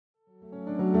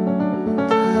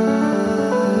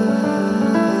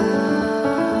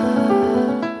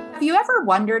ever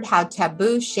wondered how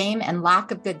taboo, shame, and lack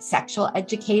of good sexual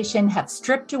education have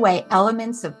stripped away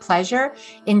elements of pleasure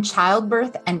in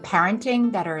childbirth and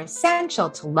parenting that are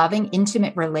essential to loving,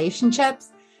 intimate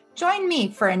relationships? Join me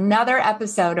for another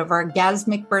episode of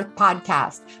Orgasmic Birth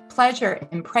Podcast, Pleasure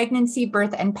in Pregnancy,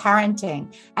 Birth, and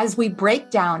Parenting, as we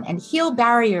break down and heal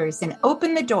barriers and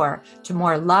open the door to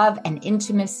more love and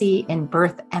intimacy in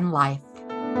birth and life.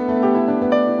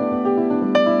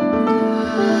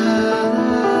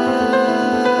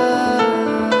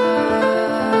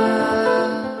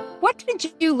 What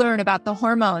did you learn about the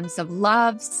hormones of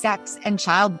love, sex, and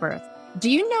childbirth? Do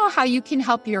you know how you can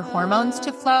help your hormones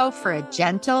to flow for a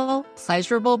gentle,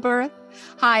 pleasurable birth?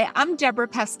 Hi, I'm Deborah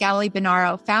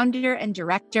Pascali-Bonaro, founder and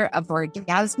director of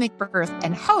Orgasmic Birth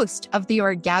and host of the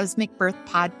Orgasmic Birth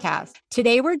Podcast.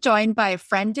 Today, we're joined by a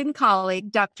friend and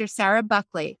colleague, Dr. Sarah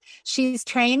Buckley. She's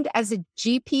trained as a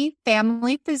GP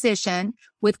family physician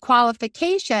with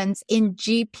qualifications in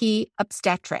GP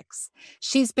obstetrics.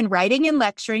 She's been writing and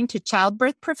lecturing to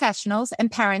childbirth professionals and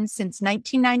parents since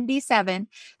 1997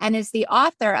 and is the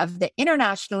author of the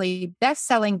internationally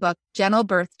best-selling book, Gentle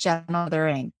Birth, Gentle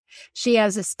Mothering. She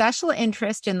has a special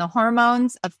interest in the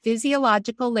hormones of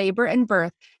physiological labor and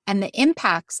birth and the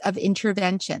impacts of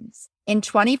interventions. In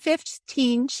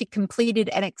 2015, she completed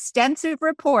an extensive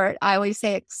report, I always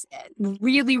say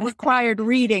really required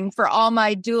reading for all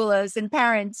my doulas and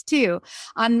parents too,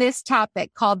 on this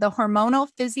topic called The Hormonal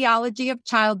Physiology of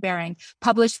Childbearing,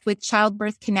 published with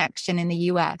Childbirth Connection in the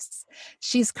U.S.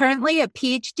 She's currently a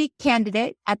PhD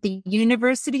candidate at the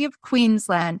University of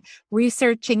Queensland,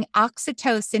 researching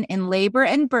oxytocin in labor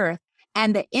and birth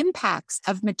and the impacts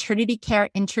of maternity care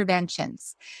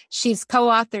interventions. She's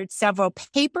co-authored several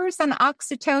papers on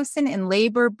oxytocin in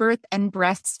labor, birth, and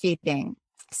breastfeeding.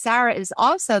 Sarah is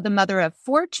also the mother of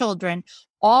 4 children,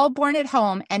 all born at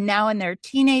home and now in their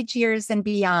teenage years and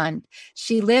beyond.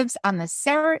 She lives on the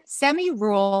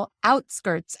semi-rural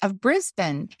outskirts of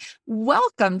Brisbane.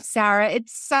 Welcome, Sarah.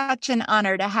 It's such an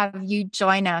honor to have you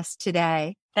join us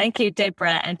today. Thank you,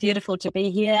 Deborah, and beautiful to be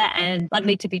here and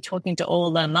lovely to be talking to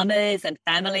all the mamas and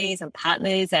families and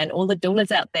partners and all the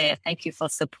doulas out there. Thank you for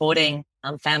supporting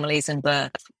families and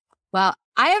birth. Well,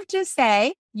 I have to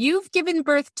say, you've given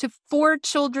birth to 4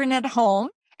 children at home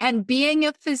and being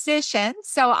a physician.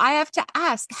 So I have to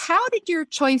ask, how did your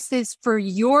choices for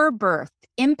your birth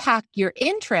impact your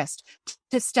interest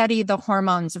to study the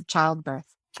hormones of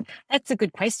childbirth? That's a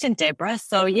good question, Deborah.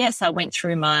 So yes, I went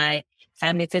through my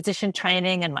family physician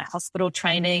training and my hospital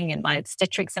training and my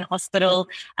obstetrics in hospital.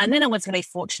 And then I was really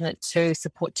fortunate to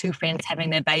support 2 friends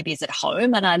having their babies at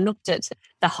home. And I looked at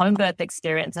the home birth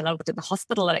experience and I looked at the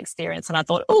hospital experience and I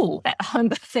thought, oh, that home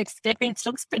birth experience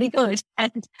looks pretty good.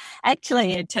 And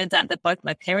actually, it turns out that both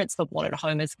my parents were born at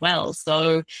home as well.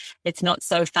 So it's not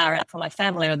so far out from my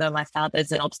family, although my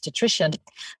father's an obstetrician.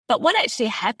 But what actually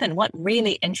happened, what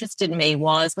really interested me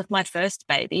was with my first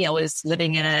baby, I was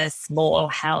living in a small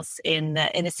house in the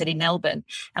inner city Melbourne,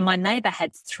 and my neighbour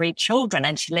had 3 children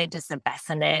and she lent us a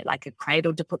bassinet, like a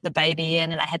cradle to put the baby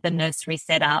in, and I had the nursery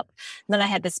set up. And then I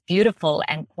had this beautiful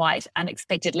and quite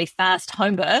unexpectedly fast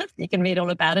home birth. You can read all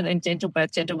about it in Gentle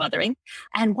Birth, Gentle Mothering.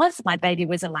 And once my baby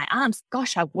was in my arms,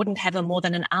 gosh, I wouldn't have her more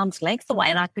than an arm's length away.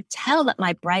 And I could tell that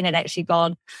my brain had actually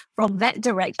gone from that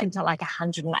direction to like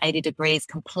 180 degrees,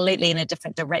 completely in a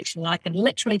different direction. And I could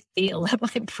literally feel that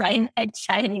my brain had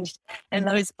changed in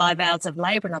those 5 hours of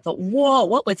labour. And I thought, whoa,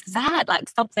 what was that? Like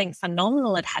something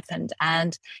phenomenal had happened.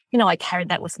 And, you know, I carried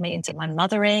that with me into my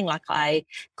mothering. Like I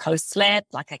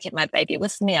co-slept, like I kept my baby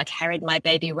with me. I carried my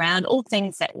baby around, all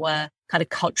things that were kind of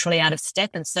culturally out of step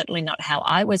and certainly not how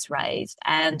I was raised.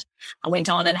 And I went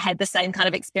on and had the same kind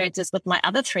of experiences with my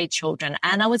other 3 children.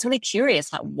 And I was really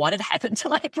curious, like what had happened to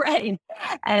my brain?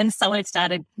 And so I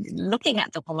started looking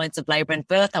at the hormones of labor and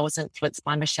birth. I was influenced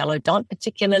by Michelle O'Donnell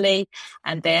particularly,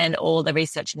 and then all the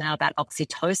research now about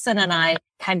oxytocin. And I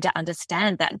came to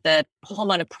understand that the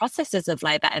hormonal processes of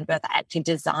labor and birth are actually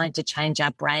designed to change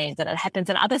our brains. And it happens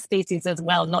in other species as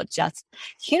well, not just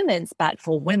humans, but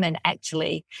for women,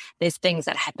 actually, there's things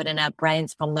that happen in our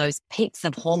brains from those peaks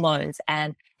of hormones,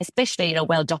 and especially, you know,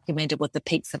 well documented with the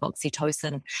peaks of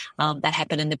oxytocin that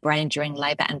happen in the brain during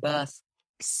labor and birth.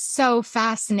 So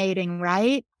fascinating,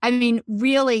 right? I mean,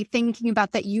 really thinking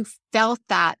about that, you felt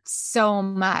that so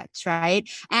much, right?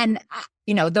 And,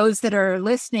 you know, those that are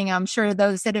listening, I'm sure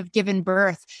those that have given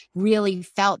birth really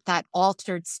felt that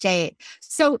altered state.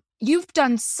 So you've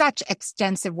done such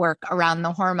extensive work around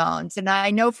the hormones. And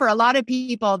I know for a lot of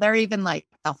people, they're even like,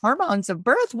 the hormones of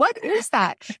birth, what is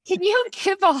that? Can you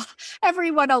give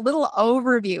everyone a little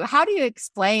overview? How do you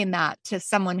explain that to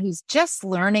someone who's just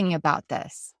learning about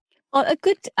this? Well, a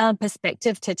good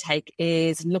perspective to take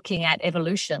is looking at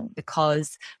evolution,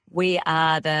 because we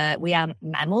are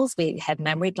mammals. We have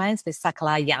mammary glands. We suckle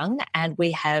our young, and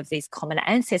we have these common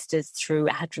ancestors through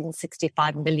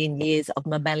 165 million years of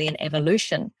mammalian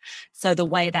evolution. So the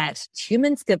way that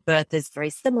humans give birth is very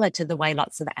similar to the way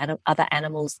lots of other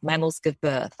animals, mammals give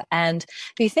birth. And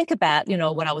if you think about,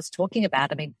 what I was talking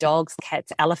about, I mean, dogs,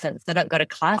 cats, elephants, they don't go to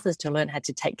classes to learn how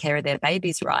to take care of their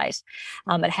babies right.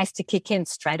 It has to kick in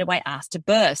straight away after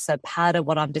birth. So part of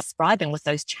what I'm describing with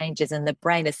those changes in the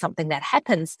brain is something that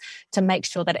happens to make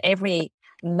sure that every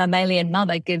mammalian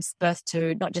mother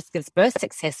not just gives birth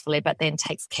successfully, but then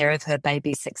takes care of her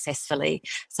baby successfully,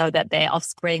 so that their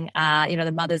offspring are,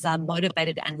 the mothers are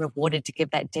motivated and rewarded to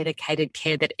give that dedicated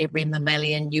care that every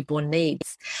mammalian newborn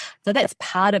needs. So that's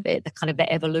part of it, the kind of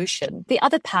the evolution. The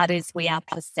other part is we are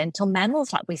placental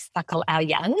mammals, like we suckle our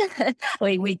young.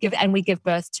 we give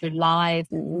birth to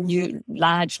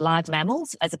large live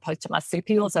mammals, as opposed to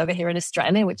marsupials over here in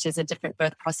Australia, which is a different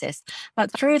birth process.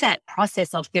 But through that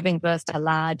process of giving birth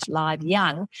to large live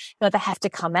young, they have to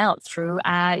come out through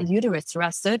our uterus, through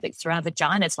our cervix, through our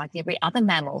vaginas, like every other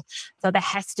mammal. So there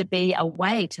has to be a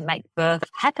way to make birth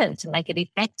happen, to make it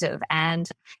effective. And,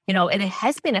 it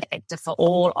has been effective for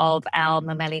all of our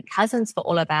mammalian cousins, for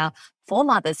all of our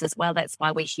foremothers as well. That's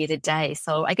why we're here today.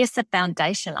 So I guess the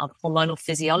foundation of hormonal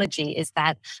physiology is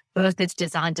that birth is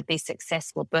designed to be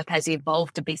successful. Birth has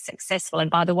evolved to be successful.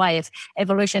 And by the way, if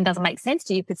evolution doesn't make sense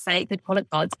to you, you could call it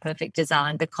God's perfect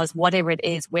design, because whatever it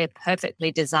is, we're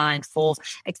perfectly designed for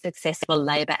a successful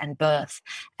labor and birth.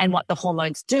 And what the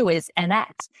hormones do is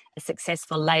enact a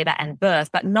successful labor and birth,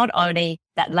 but not only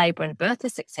that labor and birth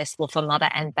is successful for mother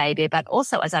and baby, but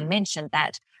also, as I mentioned,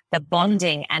 that the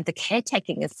bonding and the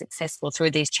caretaking is successful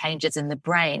through these changes in the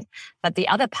brain. But the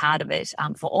other part of it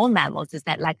for all mammals is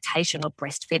that lactation or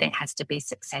breastfeeding has to be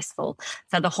successful.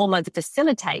 So the hormones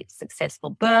facilitate successful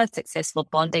birth, successful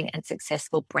bonding, and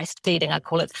successful breastfeeding. I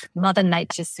call it Mother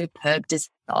Nature's superb design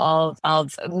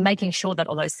of making sure that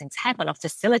all those things happen, of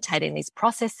facilitating these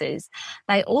processes.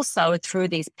 They also, through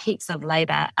these peaks of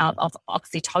labor, of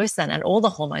oxytocin and all the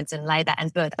hormones in labor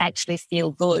and birth, actually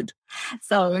feel good.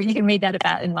 So you can read that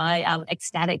about in my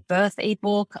ecstatic birth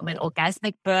ebook. I mean,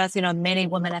 orgasmic birth. Many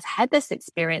women have had this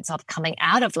experience of coming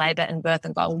out of labor and birth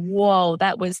and going, whoa,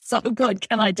 that was so good.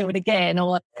 Can I do it again?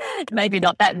 Or maybe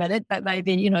not that minute, but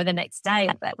maybe, the next day.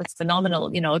 That was phenomenal,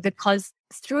 because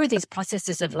through these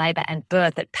processes of labor and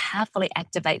birth, it powerfully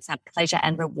activates our pleasure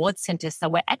and reward centers. So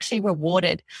we're actually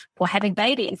rewarded for having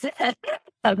babies.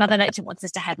 So Mother Nature wants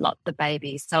us to have lots of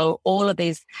babies. So all of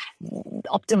these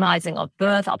optimizing of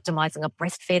birth, optimizing of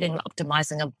breastfeeding,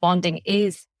 optimizing of bonding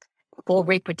is for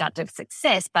reproductive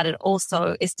success, but it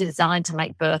also is designed to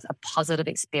make birth a positive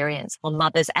experience for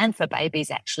mothers and for babies,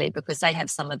 actually, because they have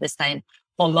some of the same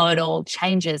hormonal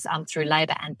changes through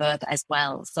labor and birth as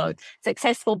well. So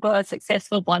successful birth,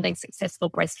 successful bonding,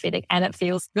 successful breastfeeding, and it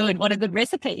feels good. What a good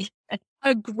recipe.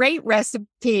 A great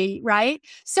recipe, right?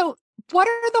 So what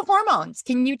are the hormones?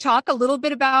 Can you talk a little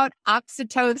bit about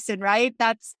oxytocin, right?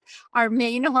 That's our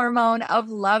main hormone of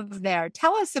love there.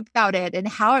 Tell us about it and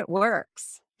how it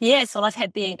works. Yes, well, I've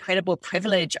had the incredible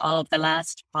privilege of the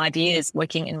last 5 years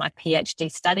working in my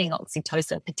PhD studying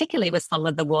oxytocin, particularly with some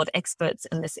of the world experts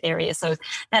in this area. So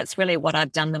that's really what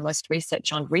I've done the most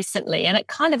research on recently. And it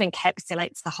kind of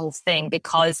encapsulates the whole thing,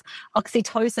 because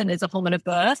oxytocin is a hormone of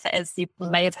birth, as you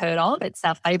may have heard of. It's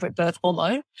our favorite birth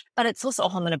hormone, but it's also a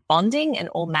hormone of bonding in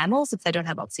all mammals. If they don't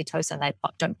have oxytocin, they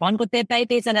don't bond with their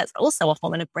babies. And it's also a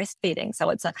hormone of breastfeeding. So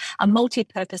it's a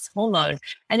multi-purpose hormone.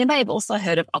 And you may have also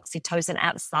heard of oxytocin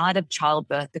outside of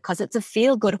childbirth, because it's a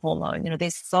feel-good hormone.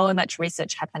 There's so much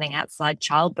research happening outside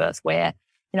childbirth where,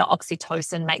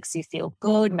 oxytocin makes you feel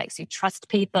good, makes you trust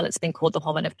people. It's been called the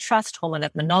hormone of trust, hormone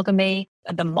of monogamy,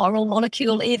 the moral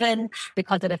molecule even,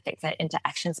 because it affects our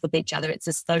interactions with each other. It's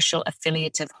a social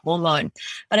affiliative hormone.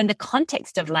 But in the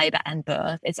context of labor and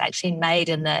birth, it's actually made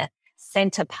in the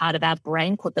center part of our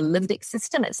brain called the limbic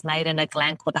system. It's made in a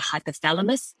gland called the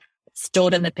hypothalamus,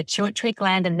 stored in the pituitary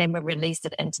gland, and then we release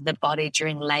it into the body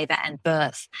during labor and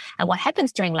birth. And what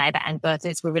happens during labor and birth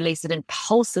is we release it in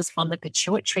pulses from the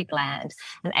pituitary gland.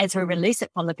 And as we release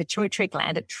it from the pituitary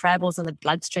gland, it travels in the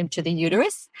bloodstream to the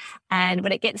uterus. And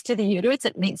when it gets to the uterus,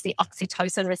 it meets the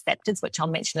oxytocin receptors, which I'll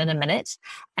mention in a minute,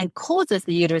 and causes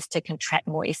the uterus to contract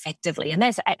more effectively. And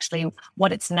that's actually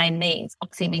what its name means.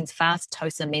 Oxy means fast,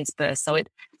 tocin means birth. So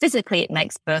physically, it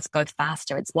makes birth go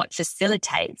faster. It's what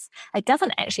facilitates. It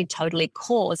doesn't actually totally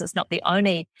cause. It's not the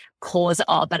only cause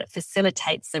of, but it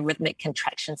facilitates the rhythmic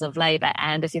contractions of labor.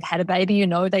 And if you've had a baby, you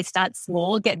know they start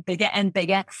small, get bigger and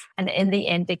bigger, and in the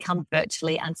end become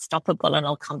virtually unstoppable. And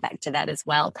I'll come back to that as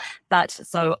well. But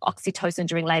so oxytocin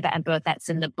during labor and birth, that's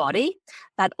in the body,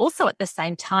 but also at the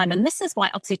same time. And this is why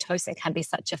oxytocin can be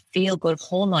such a feel-good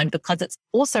hormone, because it's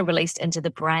also released into the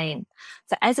brain.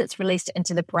 So as it's released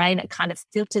into the brain, it kind of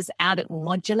filters out, it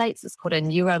modulates. It's called a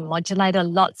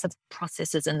neuromodulator, lots of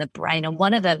processes in the brain. And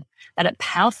one of them that it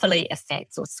powerfully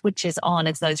affects or switches on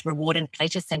is those reward and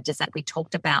pleasure centers that we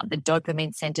talked about, the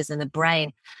dopamine centers in the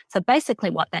brain. So basically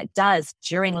what that does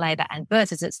during labor and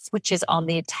birth is it switches on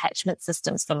the attachment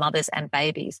systems for mothers and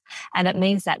babies. And it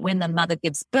means that when the mother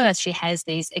gives birth, she has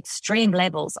these extreme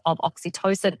levels of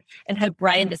oxytocin in her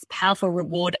brain, this powerful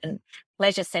reward and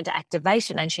pleasure center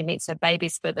activation, and she meets her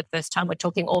babies for the first time. We're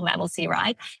talking all mammals here,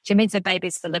 right? She meets her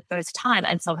babies for the first time.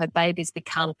 And so her babies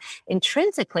become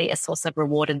intrinsically a source of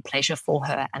reward and pleasure for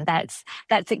her. And that's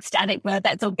ecstatic birth,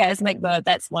 that's orgasmic birth.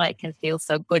 That's why it can feel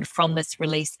so good from this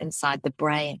release inside the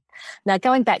brain. Now,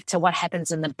 going back to what happens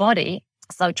in the body,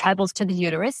 so it travels to the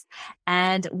uterus,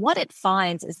 and what it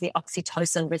finds is the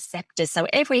oxytocin receptor. So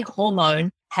every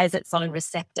hormone has its own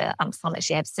receptor. Some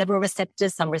actually have several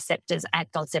receptors. Some receptors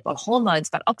act on several hormones,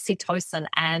 but oxytocin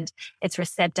and its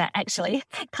receptor actually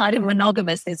kind of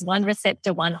monogamous. There's one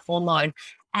receptor, one hormone.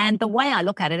 And the way I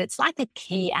look at it, it's like a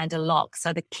key and a lock.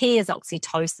 So the key is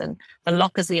oxytocin. The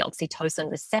lock is the oxytocin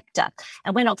receptor.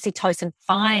 And when oxytocin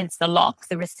finds the lock,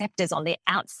 the receptors on the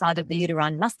outside of the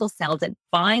uterine muscle cells, it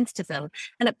binds to them.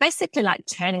 And it basically like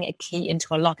turning a key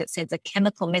into a lock. It sends a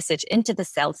chemical message into the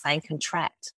cell saying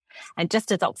contract. And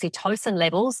just as oxytocin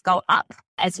levels go up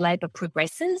as labor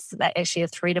progresses, they actually are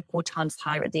 3 to 4 times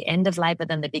higher at the end of labor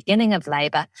than the beginning of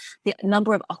labor, the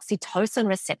number of oxytocin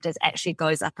receptors actually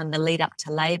goes up in the lead up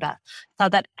to labor. So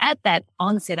that at that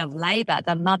onset of labor,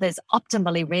 the mother's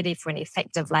optimally ready for an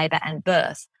effective labor and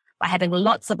birth by having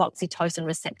lots of oxytocin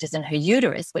receptors in her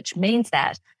uterus, which means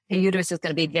that her uterus is going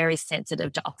to be very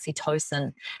sensitive to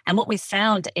oxytocin. And what we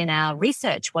found in our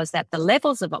research was that the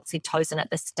levels of oxytocin at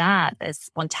the start, the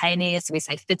spontaneous, we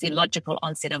say physiological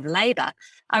onset of labor,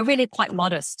 are really quite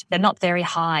modest. They're not very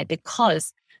high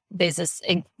because there's this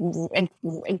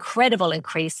incredible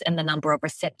increase in the number of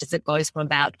receptors. It goes from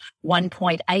about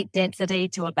 1.8 density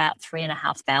to about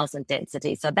 3,500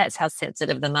 density. So that's how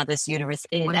sensitive the mother's uterus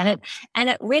is. And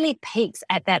it really peaks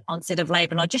at that onset of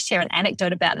labor. And I'll just share an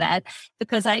anecdote about that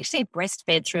because I actually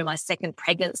breastfed through my second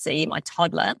pregnancy, my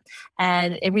toddler,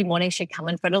 and every morning she'd come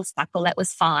in for a little suckle. That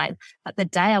was fine. But the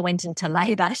day I went into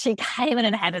labor, she came in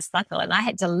and had a suckle, and I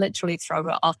had to literally throw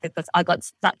her off because I got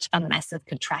such a massive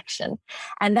contraction.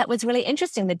 And that was really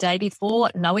interesting. The day before,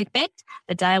 no effect.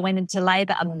 The day I went into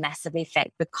labor, a massive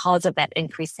effect because of that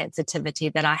increased sensitivity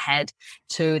that I had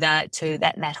to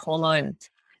that hormone.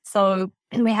 So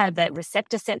we have that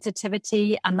receptor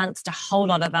sensitivity amongst a whole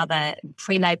lot of other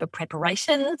pre-labor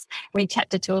preparations. Read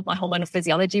chapter 2 of my hormonal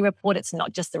physiology report. It's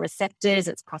not just the receptors,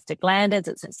 it's prostaglandins,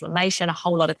 it's inflammation. A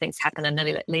whole lot of things happen in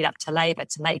the lead up to labor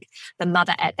to make the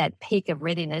mother at that peak of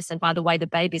readiness. And by the way, the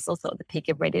baby's also at the peak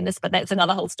of readiness, but that's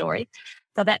another whole story.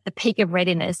 So that's the peak of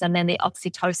readiness, and then the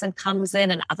oxytocin comes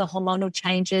in and other hormonal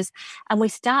changes, and we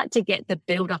start to get the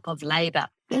buildup of labor.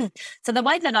 So the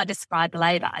way that I describe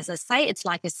labor, as I say, it's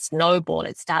like a snowball.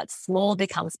 It starts small,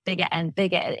 becomes bigger and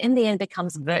bigger, and in the end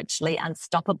becomes virtually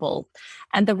unstoppable.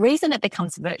 And the reason it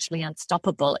becomes virtually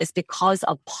unstoppable is because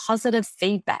of positive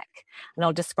feedback. And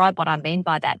I'll describe what I mean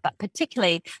by that. But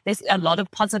particularly, there's a lot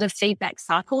of positive feedback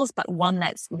cycles, but one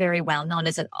that's very well known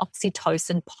is an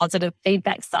oxytocin positive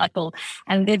feedback cycle.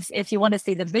 And if you want to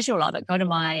see the visual of it, go to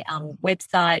my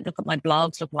website, look at my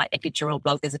blogs, look at my epidural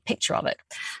blog. There's a picture of it.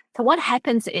 So what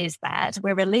happens is that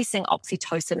we're releasing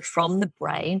oxytocin from the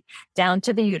brain down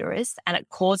to the uterus, and it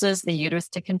causes the uterus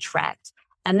to contract.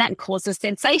 And that causes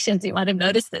sensations. You might have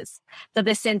noticed this. So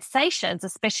the sensations,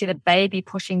 especially the baby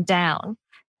pushing down,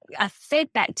 are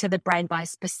fed back to the brain by a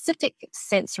specific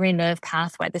sensory nerve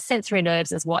pathway. The sensory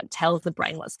nerves is what tells the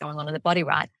brain what's going on in the body,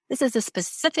 right? This is a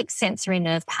specific sensory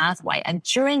nerve pathway. And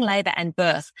during labor and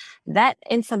birth, that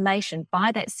information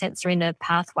by that sensory nerve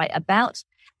pathway about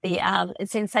the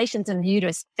sensations in the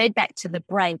uterus fed back to the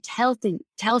brain tells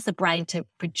the brain to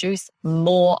produce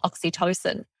more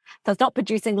oxytocin. So it's not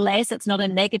producing less. It's not a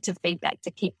negative feedback to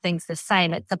keep things the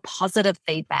same. It's a positive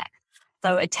feedback.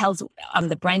 So it tells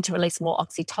the brain to release more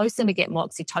oxytocin. We get more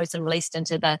oxytocin released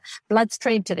into the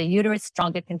bloodstream, to the uterus,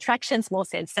 stronger contractions, more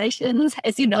sensations.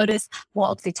 As you notice,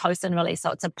 more oxytocin release.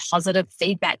 So it's a positive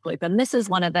feedback loop. And this is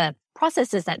one of the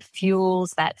processes that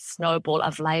fuels that snowball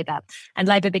of labor. And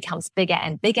labor becomes bigger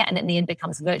and bigger, and in the end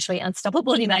becomes virtually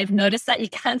unstoppable. You may have noticed that you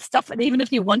can't stop it even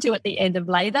if you want to at the end of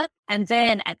labor. And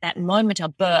then at that moment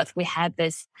of birth, we have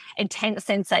this intense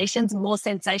sensations, more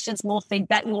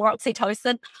feedback, more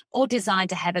oxytocin, all designed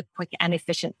to have a quick and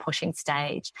efficient pushing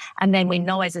stage. And then we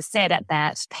know, as I said, at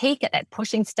that peak, at that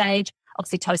pushing stage,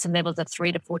 oxytocin levels are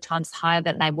 3 to 4 times higher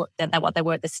than what they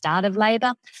were at the start of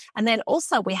labor. And then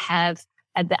also we have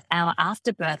at the hour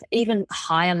after birth, even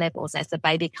higher levels as the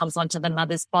baby comes onto the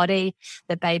mother's body,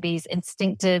 the baby's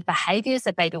instinctive behaviors.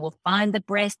 The baby will find the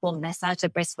breast, will massage the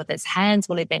breast with its hands,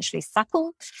 will eventually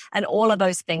suckle. And all of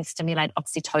those things stimulate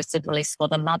oxytocin release for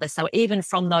the mother. So even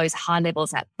from those high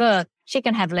levels at birth, she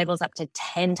can have levels up to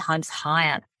 10 times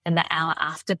higher in the hour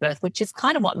after birth, which is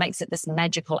kind of what makes it this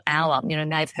magical hour. You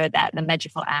may have heard that, the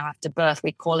magical hour after birth.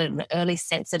 We call it an early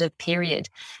sensitive period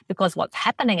because what's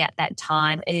happening at that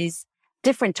time is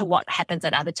different to what happens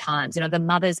at other times. The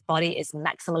mother's body is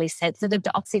maximally sensitive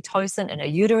to oxytocin in her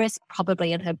uterus,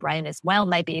 probably in her brain as well,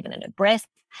 maybe even in her breast.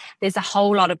 There's a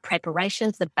whole lot of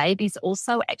preparations. The baby's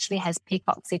also actually has peak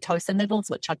oxytocin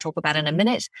levels, which I'll talk about in a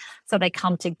minute. So they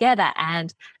come together,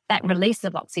 and that release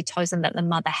of oxytocin that the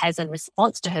mother has in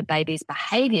response to her baby's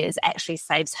behaviors actually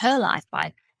saves her life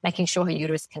by making sure her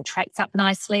uterus contracts up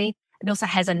nicely. It also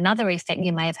has another effect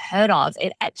you may have heard of.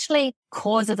 It actually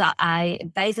causes a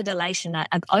vasodilation,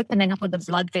 an opening up of the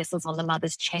blood vessels on the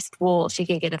mother's chest wall. She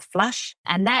can get a flush,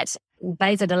 and that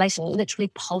vasodilation literally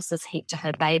pulses heat to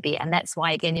her baby. And that's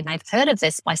why, again, you may have heard of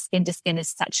this, why skin to skin is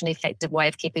such an effective way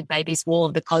of keeping babies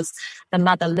warm, because the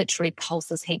mother literally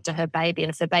pulses heat to her baby.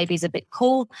 And if the baby's a bit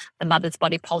cool, the mother's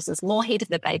body pulses more heat. If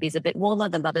the baby's a bit warmer,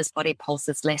 the mother's body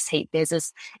pulses less heat. There's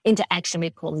this interaction we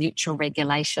call mutual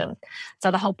regulation. So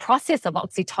the whole process of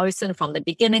oxytocin from the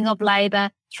beginning of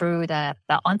labor through the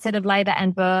onset of labor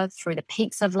and birth, through the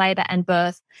peaks of labor and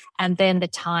birth, and then the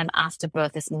time after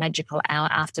birth, this magical hour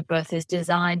after birth, is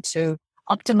designed to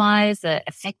optimize the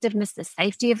effectiveness, the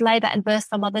safety of labor and birth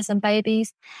for mothers and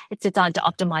babies. It's designed to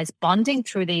optimize bonding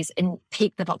through these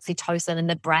peaks of oxytocin in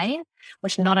the brain,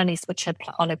 which not only switch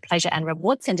on pleasure and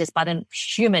reward centers, but in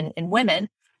women,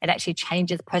 it actually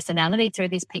changes personality through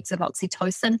these peaks of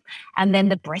oxytocin. And then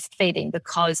the breastfeeding,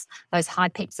 because those high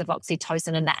peaks of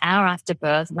oxytocin in the hour after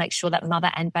birth make sure that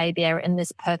mother and baby are in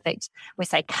this perfect, we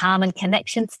say, calm and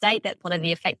connection state. That's one of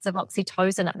the effects of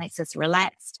oxytocin. It makes us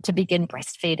relaxed to begin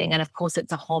breastfeeding. And of course,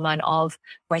 it's a hormone of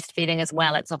breastfeeding as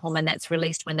well. It's a hormone that's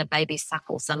released when the baby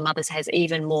suckles. So mothers has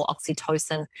even more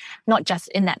oxytocin, not just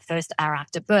in that first hour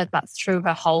after birth, but through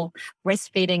her whole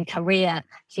breastfeeding career.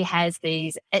 She has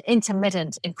these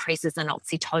intermittent increases in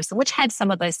oxytocin, which had some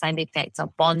of those same effects of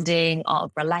bonding,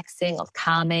 of relaxing, of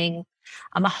calming,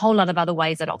 a whole lot of other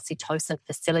ways that oxytocin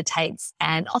facilitates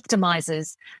and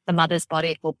optimizes the mother's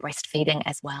body for breastfeeding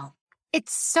as well.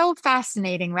 It's so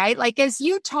fascinating, right? Like as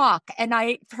you talk, and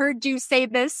I've heard you say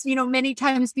this, many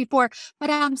times before, but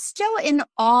I'm still in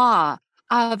awe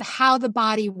of how the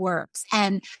body works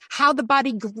and how the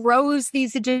body grows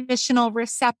these additional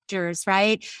receptors,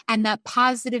 right? And that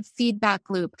positive feedback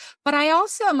loop. But I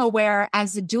also am aware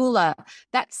as a doula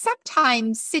that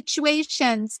sometimes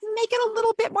situations make it a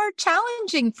little bit more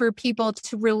challenging for people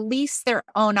to release their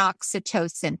own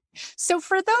oxytocin. So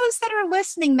for those that are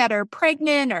listening that are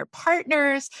pregnant or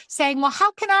partners saying, well,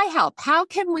 how can I help? How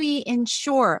can we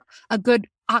ensure a good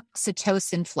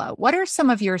oxytocin flow? What are some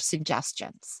of your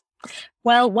suggestions?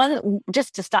 Well,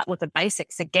 just to start with the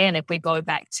basics, again, if we go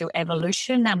back to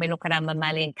evolution and we look at our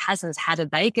mammalian cousins, how did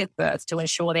they give birth to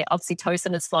ensure their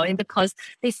oxytocin is flowing? Because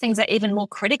these things are even more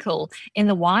critical in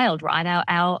the wild, right?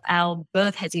 Our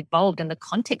birth has evolved in the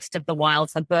context of the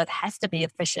wild, so birth has to be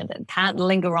efficient and can't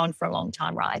linger on for a long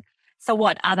time, right? So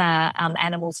what other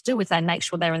animals do is they make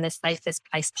sure they're in the safest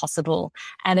place possible.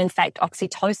 And in fact,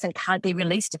 oxytocin can't be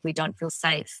released if we don't feel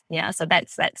safe. Yeah, so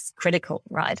that's critical,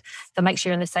 right? So make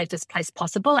sure you're in the safest place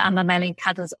possible. Our mammalian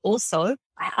cousins also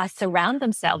surround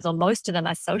themselves, or most of them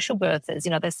are social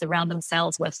birthers. They surround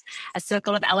themselves with a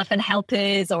circle of elephant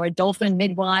helpers or a dolphin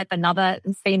midwife, another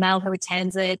female who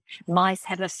attends it. Mice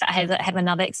have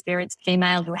another experienced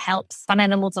female who helps. Some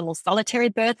animals are more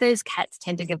solitary birthers. Cats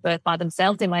tend to give birth by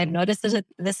themselves. You may have noticed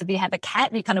this if you have a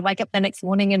cat, you kind of wake up the next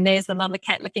morning and there's another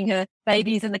cat licking her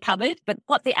babies in the cupboard. But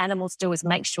what the animals do is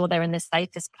make sure they're in the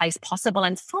safest place possible.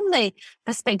 And from the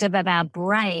perspective of our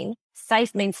brain,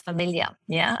 safe means familiar.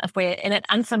 Yeah. If we're in an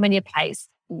unfamiliar place,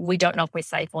 we don't know if we're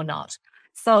safe or not.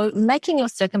 So making your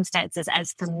circumstances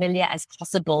as familiar as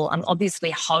possible.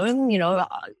 Obviously home,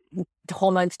 the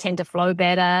hormones tend to flow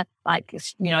better, like,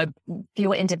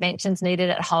 fewer interventions needed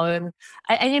at home.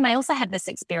 And you may also have this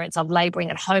experience of laboring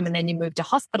at home and then you move to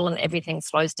hospital and everything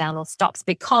slows down or stops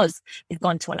because you've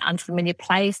gone to an unfamiliar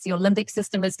place. Your limbic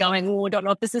system is going, oh, I don't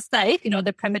know if this is safe,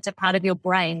 the primitive part of your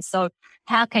brain. So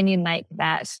how can you make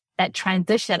that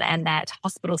transition and that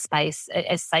hospital space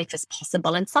as safe as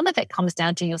possible? And some of it comes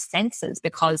down to your senses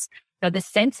because the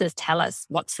senses tell us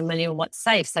what's familiar and what's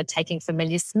safe. So taking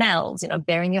familiar smells,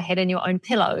 burying your head in your own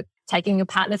pillow, taking your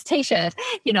partner's t-shirt,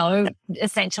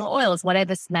 essential oils,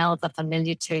 whatever smells are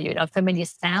familiar to you. Familiar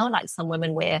sound, like some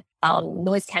women wear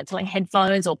noise cancelling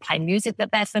headphones or play music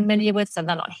that they're familiar with, so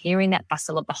they're not hearing that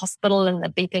bustle of the hospital and the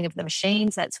beeping of the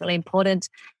machines. That's really important.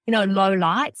 Low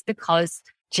lights, because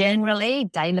generally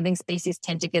day living species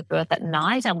tend to give birth at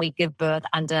night, and we give birth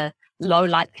under low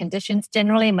light conditions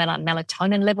generally. When our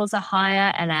melatonin levels are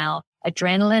higher and our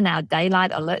adrenaline, our daylight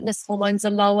alertness hormones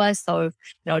are lower. So,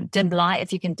 dim light,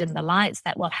 if you can dim the lights,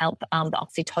 that will help the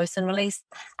oxytocin release.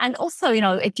 And also,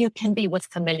 if you can be with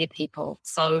familiar people.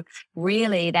 So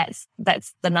really that's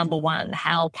the number one.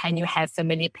 How can you have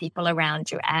familiar people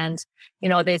around you? And,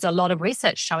 there's a lot of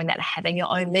research showing that having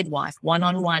your own midwife,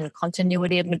 one-on-one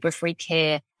continuity of midwifery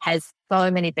care has so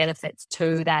many benefits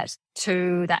to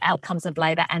the outcomes of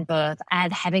labor and birth.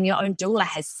 And having your own doula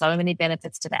has so many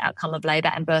benefits to the outcome of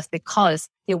labor and birth because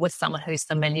you're with someone who's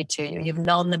familiar to you. You've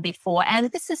known them before.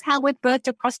 And this is how we've birthed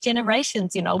across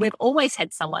generations. We've always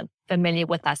had someone familiar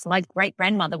with us. My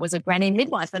great-grandmother was a granny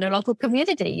midwife in a local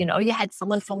community. You had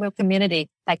someone from your community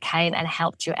that came and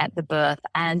helped you at the birth,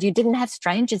 and you didn't have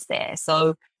strangers there.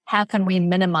 So how can we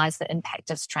minimize the impact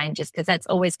of strangers? Because that's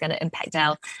always going to impact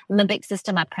our limbic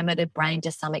system, our primitive brain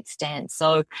to some extent.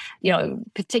 So,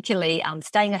 particularly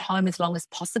staying at home as long as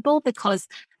possible, because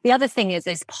the other thing is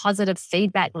there's positive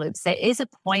feedback loops. There is a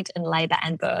point in labor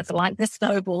and birth, like the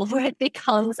snowball, where it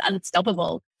becomes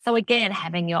unstoppable. So again,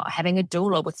 having a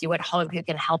doula with you at home who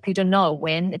can help you to know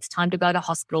when it's time to go to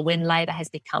hospital, when labor has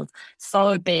become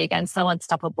so big and so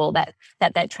unstoppable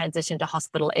that transition to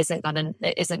hospital isn't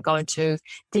going to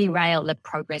derail the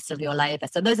progress of your labor.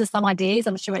 So those are some ideas,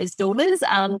 I'm sure, as doulas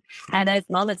and as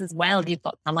mamas as well. You've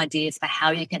got some ideas for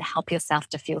how you can help yourself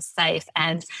to feel safe.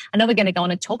 And I know we're going to go on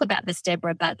and talk about this,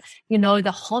 Deborah, but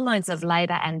the hormones of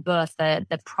labor and birth,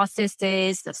 the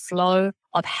processes, the flow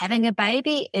of having a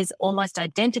baby is almost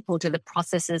identical to the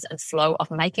processes and flow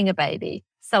of making a baby.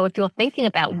 So if you're thinking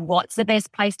about what's the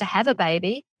best place to have a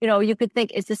baby, you could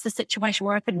think, is this a situation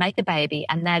where I could make a baby?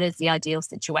 And that is the ideal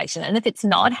situation. And if it's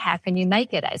not, how can you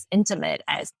make it as intimate,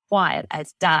 as quiet,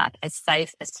 as dark, as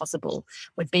safe as possible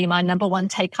would be my number one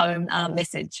take-home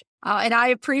message. Oh, and I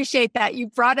appreciate that you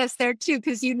brought us there too,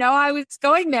 because I was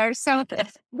going there. So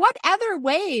what other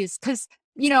ways? Because,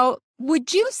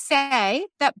 would you say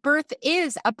that birth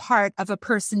is a part of a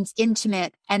person's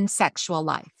intimate and sexual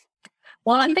life?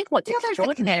 Well, I think what's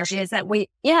extraordinary is that we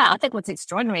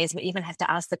even have to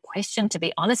ask the question, to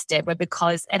be honest, Deborah,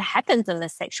 because it happens in the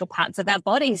sexual parts of our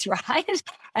bodies, right? It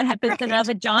happens in our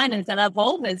vaginas and our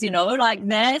vulvas, like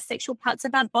they're sexual parts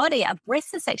of our body. Our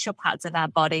breasts are sexual parts of our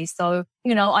body. So,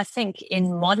 I think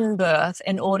in modern birth,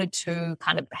 in order to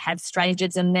kind of have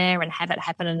strangers in there and have it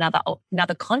happen in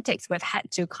another context, we've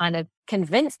had to kind of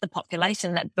convince the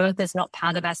population that birth is not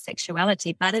part of our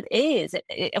sexuality, but it is.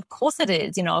 Of course it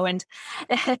is, and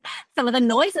some of the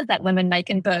noises that women make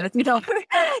in birth,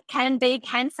 can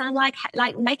sound like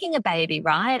making a baby,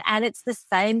 right? And it's the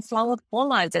same flow of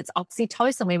hormones. It's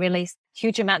oxytocin. We release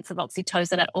huge amounts of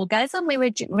oxytocin at orgasm. We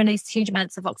release huge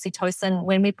amounts of oxytocin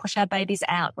when we push our babies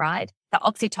out, right? The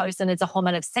oxytocin is a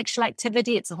hormone of sexual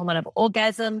activity. It's a hormone of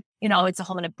orgasm. It's a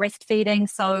hormone of breastfeeding.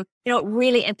 So, it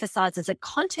really emphasizes a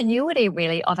continuity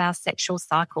really of our sexual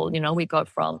cycle. We go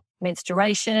from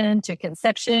menstruation to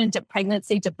conception to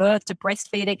pregnancy to birth to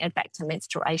breastfeeding and back to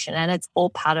menstruation. And it's all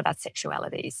part of our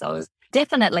sexuality. So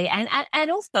definitely.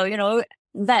 And also,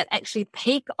 that actually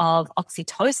peak of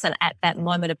oxytocin at that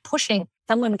moment of pushing,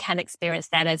 some women can experience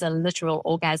that as a literal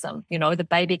orgasm. The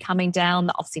baby coming down,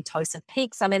 the oxytocin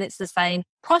peaks. I mean, it's the same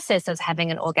process as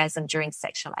having an orgasm during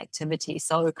sexual activity.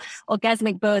 So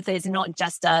orgasmic birth is not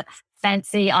just a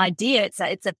fancy idea.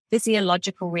 It's a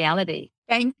physiological reality.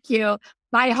 Thank you.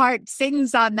 My heart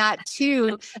sings on that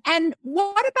too. And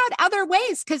what about other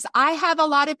ways? Because I have a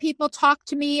lot of people talk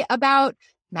to me about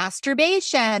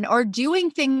masturbation or doing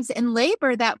things in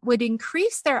labor that would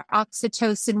increase their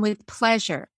oxytocin with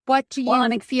pleasure. What do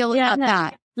you feel about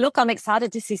that? Look, I'm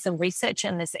excited to see some research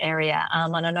in this area.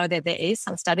 And I know that there is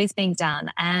some studies being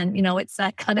done. And, it's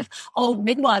a kind of old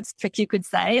midwives trick, you could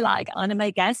say, like Anna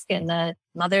Mae Gaskin, the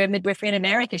mother of midwifery in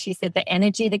America. She said the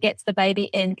energy that gets the baby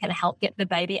in can help get the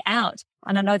baby out.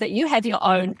 And I know that you have your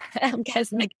own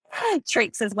orgasmic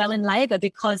tricks as well in labor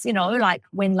because, like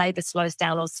when labor slows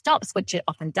down or stops, which it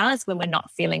often does when we're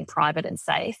not feeling private and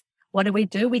safe, what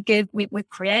do? We've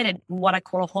created what I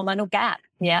call a hormonal gap.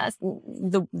 Yes.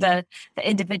 The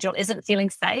individual isn't feeling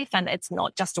safe, and it's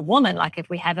not just a woman. Like if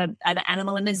we have an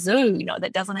animal in a zoo,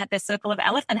 that doesn't have their circle of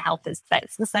elephant helpers,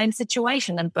 that's the same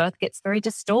situation, and birth gets very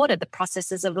distorted. The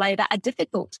processes of labor are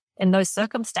difficult in those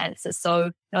circumstances.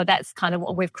 So, that's kind of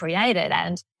what we've created.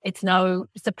 And it's no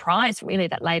surprise really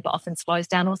that labor often slows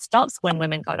down or stops when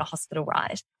women go to hospital,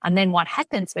 right? And then what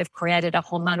happens, we've created a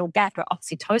hormonal gap where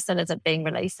oxytocin isn't being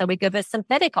released. So we give a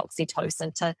synthetic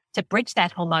oxytocin to bridge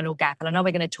that hormonal gap. And I know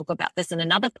we're going to talk about this in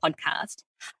another podcast,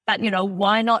 but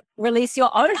why not release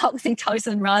your own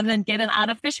oxytocin rather than get an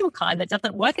artificial kind that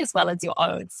doesn't work as well as your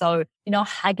own? So,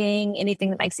 hugging, anything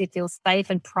that makes you feel safe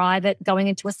and private, going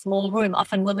into a small room.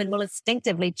 Often women will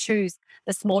instinctively choose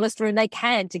the smallest room they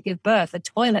can to give birth, a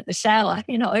toilet, the shower,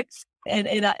 in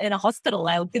a hospital,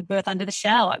 they'll give birth under the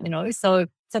shower, So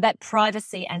that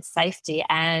privacy and safety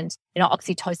and,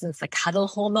 oxytocin is the cuddle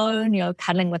hormone,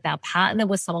 cuddling with our partner,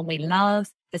 with someone we love.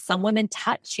 For some women,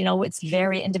 touch, it's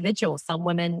very individual. Some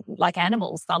women like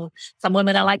animals. Some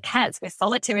women are like cats. We're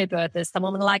solitary birthers. Some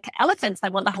women are like elephants. They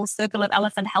want the whole circle of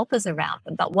elephant helpers around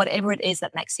them. But whatever it is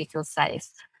that makes you feel safe.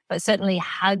 But certainly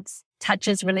hugs,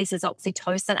 touches, releases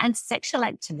oxytocin, and sexual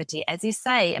activity, as you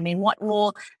say. I mean, what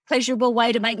more pleasurable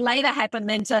way to make labor happen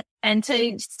than to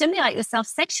stimulate yourself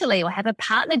sexually or have a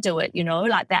partner do it,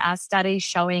 like there are studies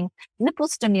showing nipple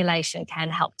stimulation can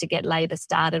help to get labor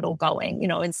started or going,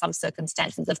 in some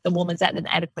circumstances if the woman's at an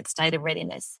adequate state of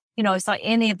readiness. So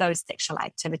any of those sexual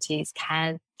activities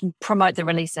can promote the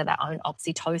release of their own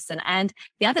oxytocin. And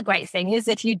the other great thing is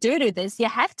if you do this, you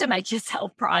have to make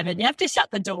yourself private. You have to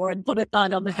shut the door and put a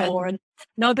sign on the door and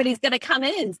nobody's going to come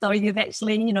in. So you've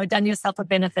actually, done yourself a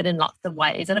benefit in lots of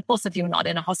ways. And of course, if you're not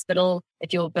in a hospital,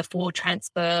 if you're before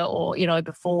transfer or,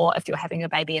 if you're having a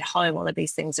baby at home, all of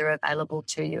these things are available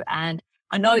to you. And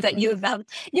I know that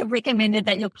you've recommended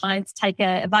that your clients take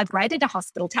a vibrator to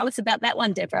hospital. Tell us about that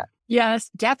one, Deborah.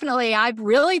 Yes, definitely. I've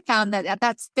really found that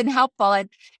that's been helpful. And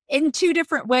in two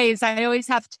different ways, I always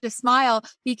have to smile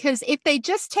because if they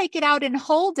just take it out and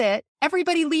hold it,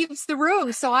 everybody leaves the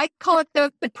room. So I call it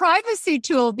the privacy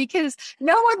tool because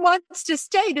no one wants to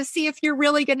stay to see if you're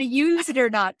really going to use it or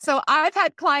not. So I've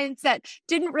had clients that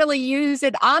didn't really use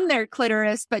it on their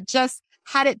clitoris, but just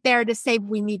had it there to say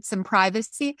we need some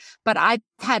privacy. But I've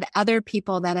had other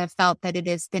people that have felt that it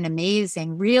has been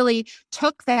amazing, really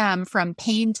took them from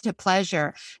pain to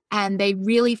pleasure. And they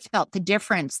really felt the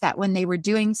difference that when they were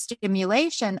doing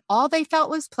stimulation, all they felt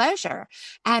was pleasure.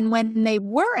 And when they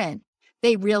weren't,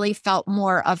 they really felt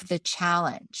more of the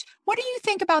challenge. What do you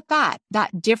think about that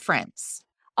difference?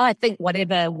 I think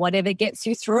whatever gets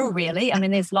you through, really. I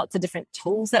mean, there's lots of different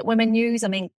tools that women use. I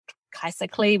mean,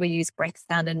 classically, we use breath,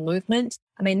 sound, and movement.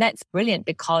 I mean, that's brilliant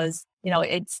because,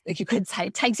 you could say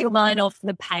it takes your mind off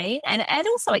the pain and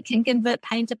also it can convert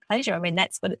pain to pleasure. I mean,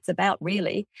 that's what it's about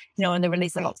really, and the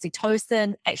release of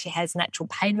oxytocin actually has natural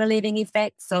pain relieving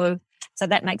effects. So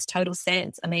that makes total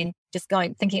sense. I mean, I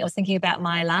was thinking about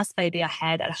my last baby I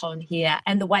had at home here.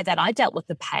 And the way that I dealt with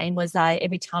the pain was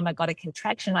every time I got a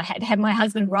contraction, I had to have my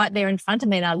husband right there in front of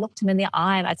me. And I looked him in the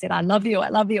eye and I said, I love you. I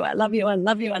love you. I love you. I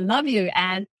love you. I love you.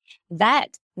 And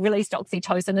that released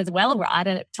oxytocin as well, right?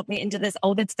 And it took me into this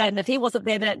altered state. And if he wasn't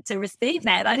there to receive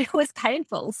that, it was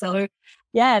painful. So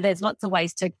yeah, there's lots of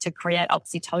ways to create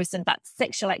oxytocin, but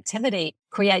sexual activity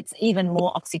creates even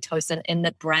more oxytocin in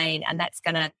the brain. And that's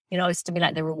going to,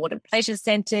 stimulate the reward and pleasure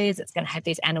centers. It's going to have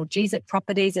these analgesic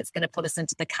properties. It's going to put us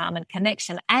into the calm and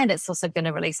connection. And it's also going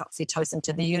to release oxytocin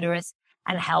to the uterus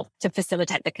and help to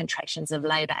facilitate the contractions of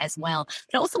labor as well.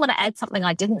 But I also want to add something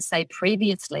I didn't say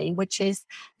previously, which is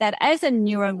that as a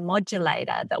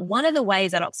neuromodulator, that one of the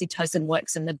ways that oxytocin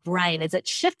works in the brain is it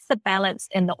shifts the balance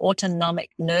in the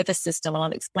autonomic nervous system. And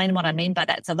I'll explain what I mean by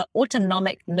that. So the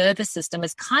autonomic nervous system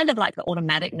is kind of like the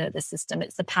automatic nervous system.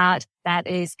 It's the part that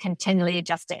is continually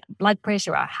adjusting our blood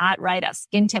pressure, our heart rate, our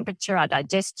skin temperature, our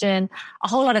digestion, a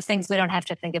whole lot of things we don't have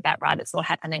to think about, right? It's all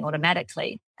happening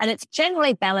automatically. And it's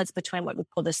generally balanced between what we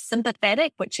call the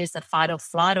sympathetic, which is the fight or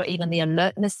flight or even the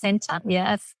alertness center.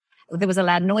 Yeah, if there was a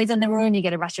loud noise in the room, you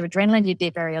get a rush of adrenaline, you'd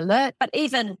be very alert. But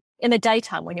even in the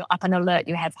daytime, when you're up and alert,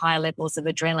 you have higher levels of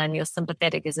adrenaline, your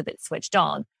sympathetic is a bit switched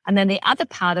on. And then the other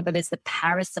part of it is the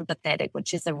parasympathetic,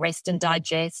 which is the rest and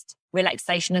digest,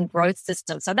 relaxation and growth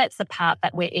system. So that's the part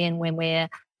that we're in when we're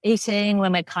eating,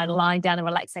 when we're kind of lying down and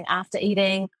relaxing after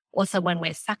eating, Also, when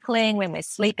we're suckling, when we're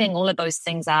sleeping, all of those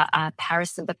things are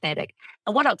parasympathetic.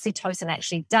 And what oxytocin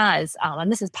actually does,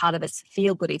 and this is part of its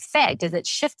feel-good effect, is it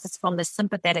shifts us from the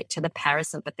sympathetic to the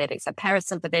parasympathetic. So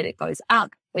parasympathetic goes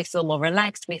up, we feel more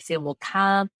relaxed, we feel more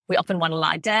calm, we often want to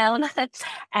lie down,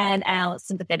 and our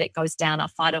sympathetic goes down, our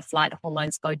fight or flight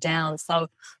hormones go down. So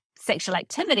sexual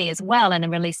activity as well, and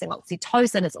in releasing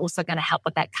oxytocin is also going to help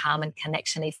with that calm and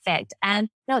connection effect. And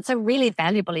it's a really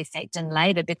valuable effect in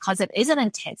labor because it is an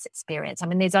intense experience. I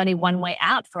mean, there's only one way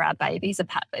out for our babies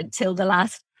until the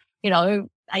last,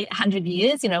 800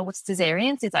 years, with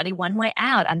cesareans, there's only one way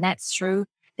out, and that's through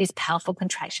these powerful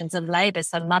contractions of labor.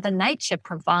 So Mother Nature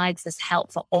provides this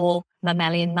help for all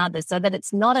mammalian mothers so that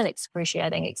it's not an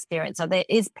excruciating experience. So there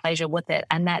is pleasure with it,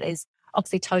 and that is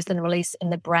oxytocin release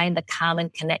in the brain, the calm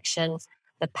and connection,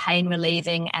 the pain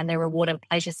relieving, and the reward and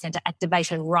pleasure center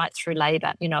activation right through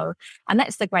labor, And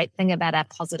that's the great thing about our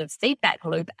positive feedback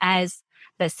loop. As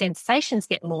the sensations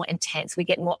get more intense, we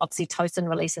get more oxytocin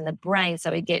release in the brain.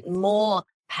 So we get more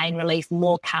pain relief,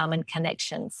 more calm and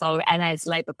connection. So, and as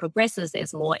labor progresses,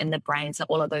 there's more in the brain. So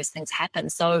all of those things happen.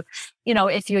 So,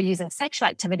 if you're using sexual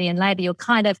activity in labor, you're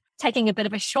kind of taking a bit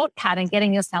of a shortcut and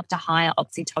getting yourself to higher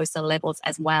oxytocin levels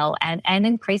as well, and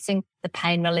increasing the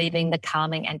pain relieving, the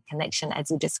calming and connection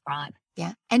as you described.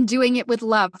 Yeah. And doing it with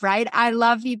love, right? I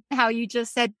love you, how you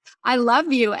just said, I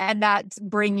love you. And that's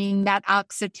bringing that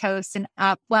oxytocin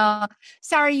up. Well,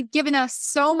 Sarah, you've given us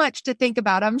so much to think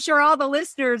about. I'm sure all the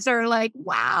listeners are like,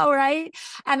 wow, right?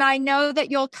 And I know that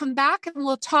you'll come back and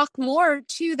we'll talk more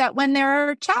too, that when there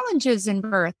are challenges in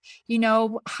birth,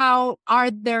 how are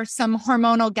there some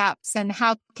hormonal gaps and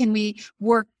how can we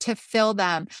work to fill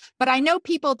them? But I know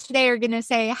people today are going to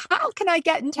say, how can I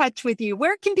get in touch with you?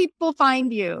 Where can people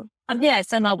find you?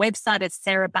 So my website is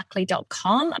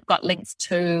sarahbuckley.com. I've got links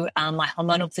to my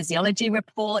hormonal physiology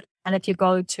report. And if you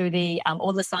go to the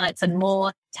all the science and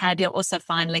more tab, you'll also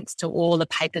find links to all the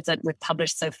papers that we've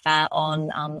published so far on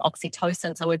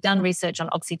oxytocin. So we've done research on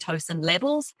oxytocin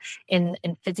levels in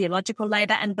physiological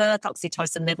labor and birth,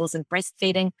 oxytocin levels in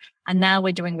breastfeeding. And now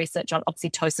we're doing research on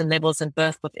oxytocin levels in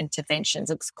birth with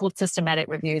interventions. It's called systematic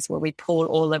reviews, where we pull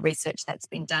all the research that's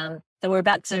been done. So we're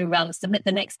about to submit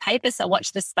the next paper. So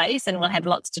watch this space, and we'll have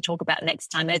lots to talk about next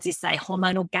time. As you say,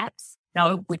 hormonal gaps.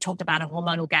 We talked about a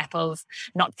hormonal gap of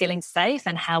not feeling safe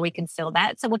and how we can fill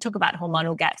that. So we'll talk about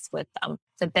hormonal gaps with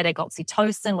synthetic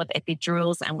oxytocin, with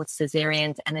epidurals, and with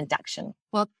cesareans and induction.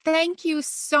 Well, thank you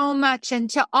so much. And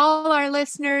to all our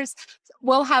listeners,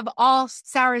 we'll have all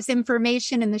Sarah's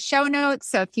information in the show notes.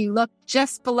 So if you look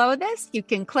just below this, you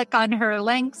can click on her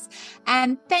links.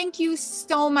 And thank you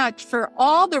so much for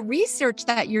all the research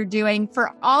that you're doing,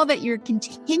 for all that you're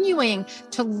continuing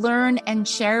to learn and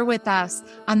share with us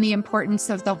on the importance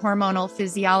of the hormonal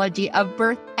physiology of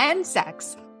birth and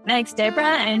sex. Thanks,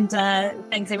 Deborah. And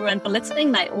thanks everyone for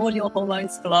listening. May all your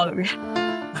hormones flow.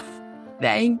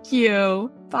 Thank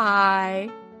you. Bye.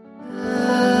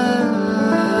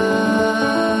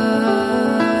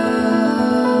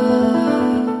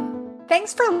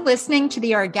 Thanks for listening to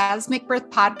the Orgasmic Birth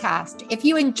Podcast. If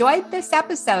you enjoyed this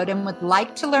episode and would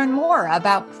like to learn more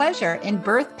about pleasure in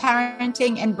birth,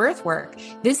 parenting, and birth work,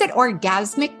 visit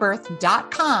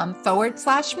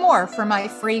orgasmicbirth.com/more for my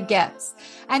free gifts.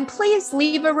 And please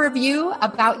leave a review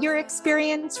about your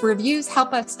experience. Reviews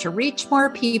help us to reach more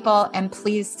people, and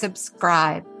please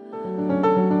subscribe.